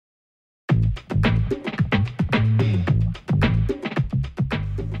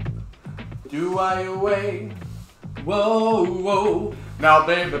you while you wait. Whoa, whoa. Now,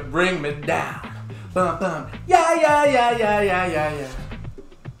 baby, bring me down. Bum, bum. Yeah, yeah, yeah, yeah, yeah, yeah,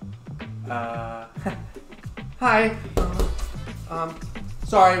 yeah. Hi.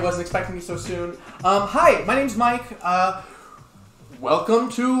 Sorry, wasn't expecting you so soon. Hi, my name's Mike.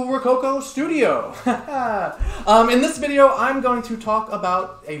 Welcome to Rokoko Studio. In this video, I'm going to talk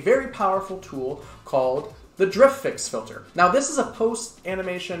about a very powerful tool called the drift fix filter. Now, this is a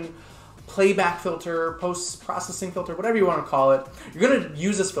post-animation playback filter, post-processing filter, whatever you want to call it. You're going to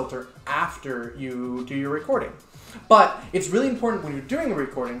use this filter after you do your recording. But it's really important when you're doing a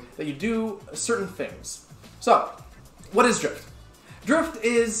recording that you do certain things. So, what is drift? Drift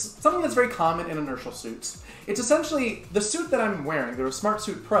is something that's very common in inertial suits. It's essentially the suit that I'm wearing, the Smart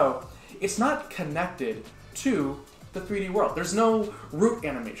Suit Pro. It's not connected to the 3D world. There's no root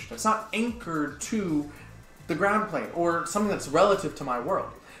animation. It's not anchored to the ground plane or something that's relative to my world.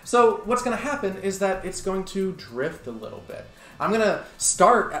 So what's going to happen is that it's going to drift a little bit. I'm going to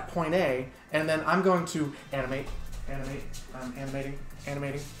start at point A, and then I'm going to animate, animating, and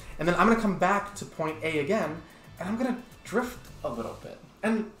then I'm going to come back to point A again, and I'm going to drift a little bit.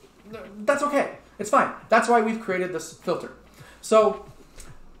 And that's okay. It's fine. That's why we've created this filter. So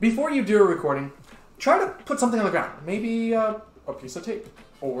before you do a recording, try to put something on the ground. Maybe a piece of tape,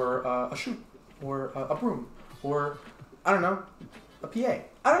 or a shoe, or a broom, or, I don't know, a PA.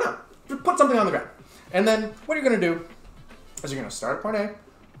 I don't know. Just put something on the ground. And then what you're going to do is you're going to start at point A,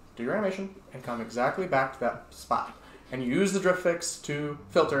 do your animation, and come exactly back to that spot. And use the drift fix to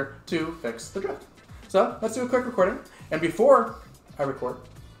filter to fix the drift. So let's do a quick recording. And before I record,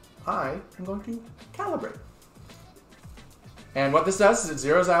 I am going to calibrate. And what this does is it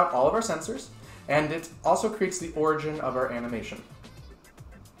zeroes out all of our sensors, and it also creates the origin of our animation.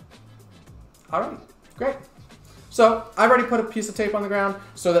 Alright, great. So I've already put a piece of tape on the ground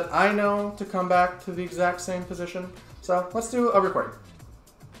so that I know to come back to the exact same position. So let's do a recording.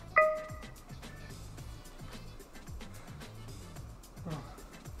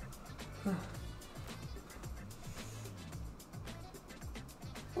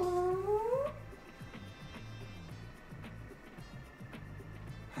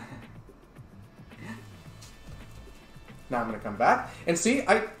 Now I'm going to come back and see,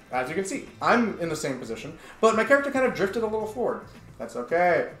 as you can see, I'm in the same position, but my character kind of drifted a little forward. That's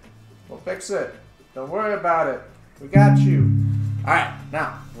okay. We'll fix it. Don't worry about it. We got you. All right,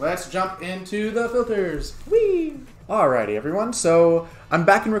 now let's jump into the filters. Whee! Alrighty, everyone. So I'm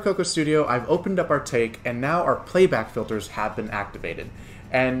back in Rokoko Studio. I've opened up our take, and now our playback filters have been activated.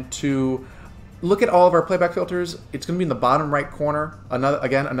 And to look at all of our playback filters, it's going to be in the bottom right corner. Another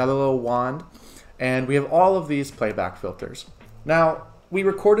little wand. And we have all of these playback filters. Now, we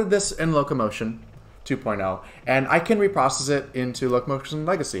recorded this in Locomotion 2.0, and I can reprocess it into Locomotion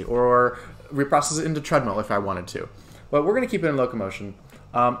Legacy, or reprocess it into Treadmill if I wanted to. But we're going to keep it in Locomotion.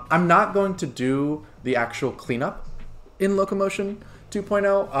 I'm not going to do the actual cleanup in Locomotion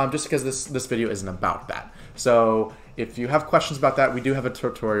 2.0, just because this video isn't about that. So if you have questions about that, we do have a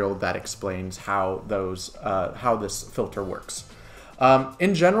tutorial that explains how this filter works.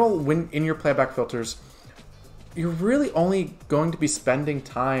 In general, when in your playback filters, you're really only going to be spending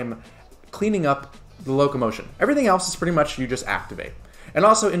time cleaning up the locomotion. Everything else is pretty much you just activate. And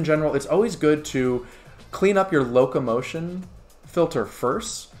also, in general, it's always good to clean up your locomotion filter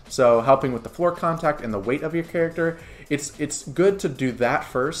first. So helping with the floor contact and the weight of your character, it's good to do that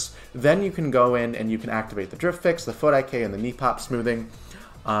first. Then you can go in and you can activate the drift fix, the foot IK, and the knee pop smoothing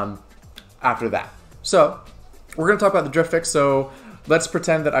after that. So we're going to talk about the drift fix. So let's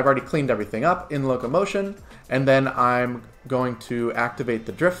pretend that I've already cleaned everything up in Locomotion, and then I'm going to activate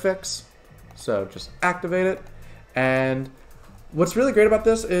the drift fix. So just activate it. And what's really great about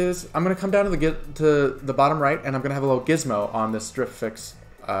this is I'm going to come down to the bottom right, and I'm going to have a little gizmo on this drift fix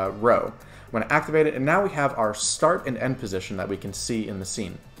row. I'm going to activate it, and now we have our start and end position that we can see in the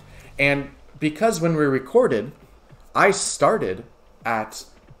scene. And because when we recorded, I started at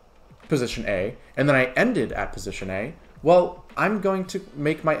position A, and then I ended at position A, well, I'm going to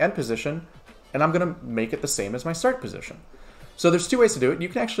make my end position, and I'm going to make it the same as my start position. So there's two ways to do it. You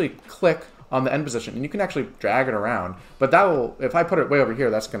can actually click on the end position, and you can actually drag it around, but that will, if I put it way over here,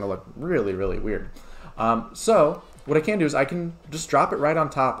 that's going to look really, really weird. So what I can do is I can just drop it right on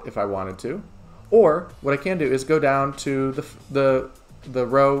top if I wanted to, or what I can do is go down to the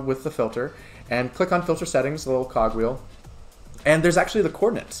row with the filter and click on filter settings, the little cogwheel, and there's actually the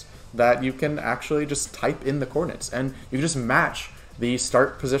coordinates that you can actually just type in the coordinates, and you can just match the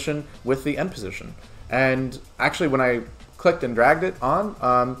start position with the end position. And actually, when I clicked and dragged it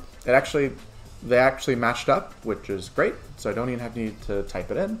on, it actually they actually matched up, which is great, so I don't even need to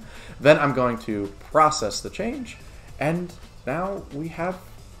type it in. Then I'm going to process the change, and now we have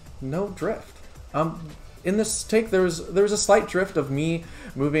no drift. In this take, there was a slight drift of me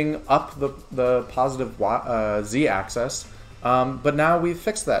moving up the positive z-axis, but now we've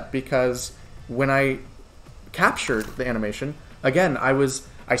fixed that, because when I captured the animation, again,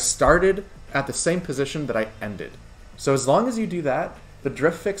 I started at the same position that I ended. So as long as you do that, the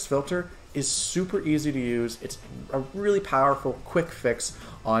drift fix filter is super easy to use. It's a really powerful, quick fix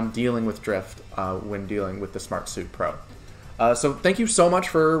on dealing with drift when dealing with the Smart Suit Pro. So thank you so much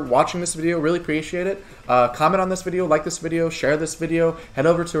for watching this video. Really appreciate it. Comment on this video, like this video, share this video. Head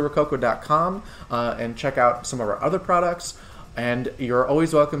over to Rokoko.com and check out some of our other products. And you're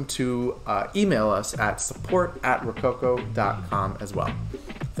always welcome to email us at support@rokoko.com as well.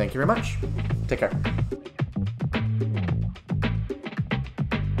 Thank you very much. Take care.